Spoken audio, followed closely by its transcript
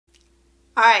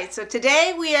All right, so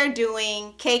today we are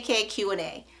doing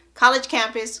KK College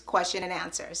Campus Question and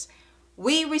Answers.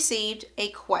 We received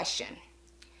a question.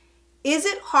 Is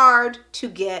it hard to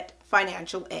get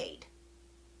financial aid?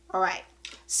 All right,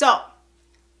 so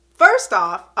first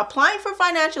off, applying for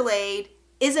financial aid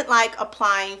isn't like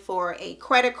applying for a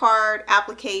credit card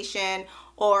application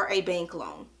or a bank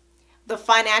loan. The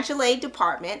financial aid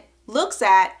department looks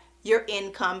at your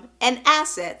income and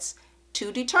assets to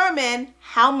determine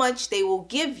how much they will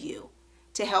give you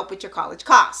to help with your college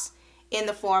costs in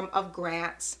the form of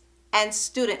grants and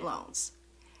student loans.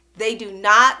 They do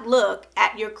not look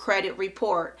at your credit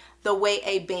report the way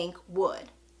a bank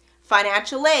would.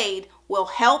 Financial aid will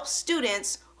help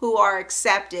students who are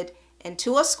accepted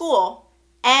into a school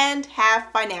and have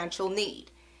financial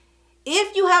need.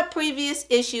 If you have previous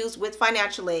issues with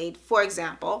financial aid, for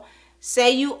example,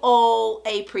 say you owe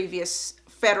a previous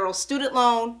federal student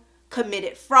loan,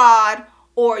 committed fraud,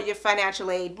 or your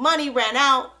financial aid money ran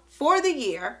out for the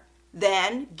year,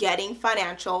 then getting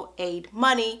financial aid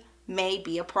money may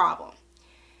be a problem.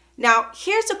 Now,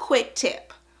 here's a quick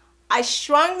tip. I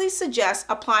strongly suggest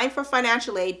applying for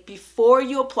financial aid before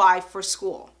you apply for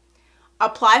school.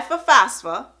 Apply for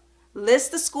FAFSA.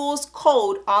 List the school's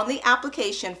code on the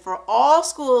application for all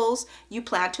schools you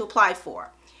plan to apply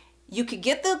for. You could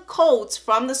get the codes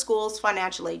from the school's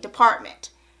financial aid department.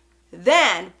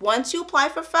 Then, once you apply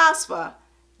for FAFSA,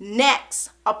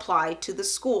 next apply to the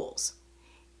schools.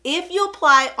 If you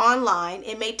apply online,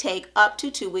 it may take up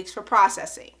to 2 weeks for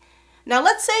processing. Now,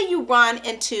 let's say you run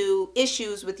into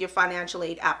issues with your financial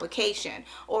aid application,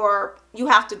 or you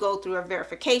have to go through a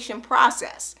verification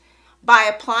process.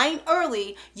 By applying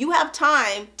early, you have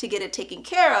time to get it taken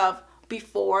care of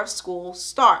before school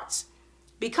starts.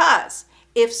 Because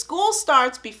if school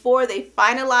starts before they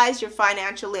finalize your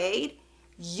financial aid,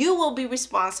 you will be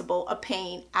responsible of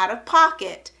paying out of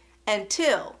pocket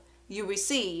until you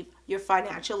receive your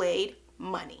financial aid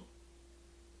money.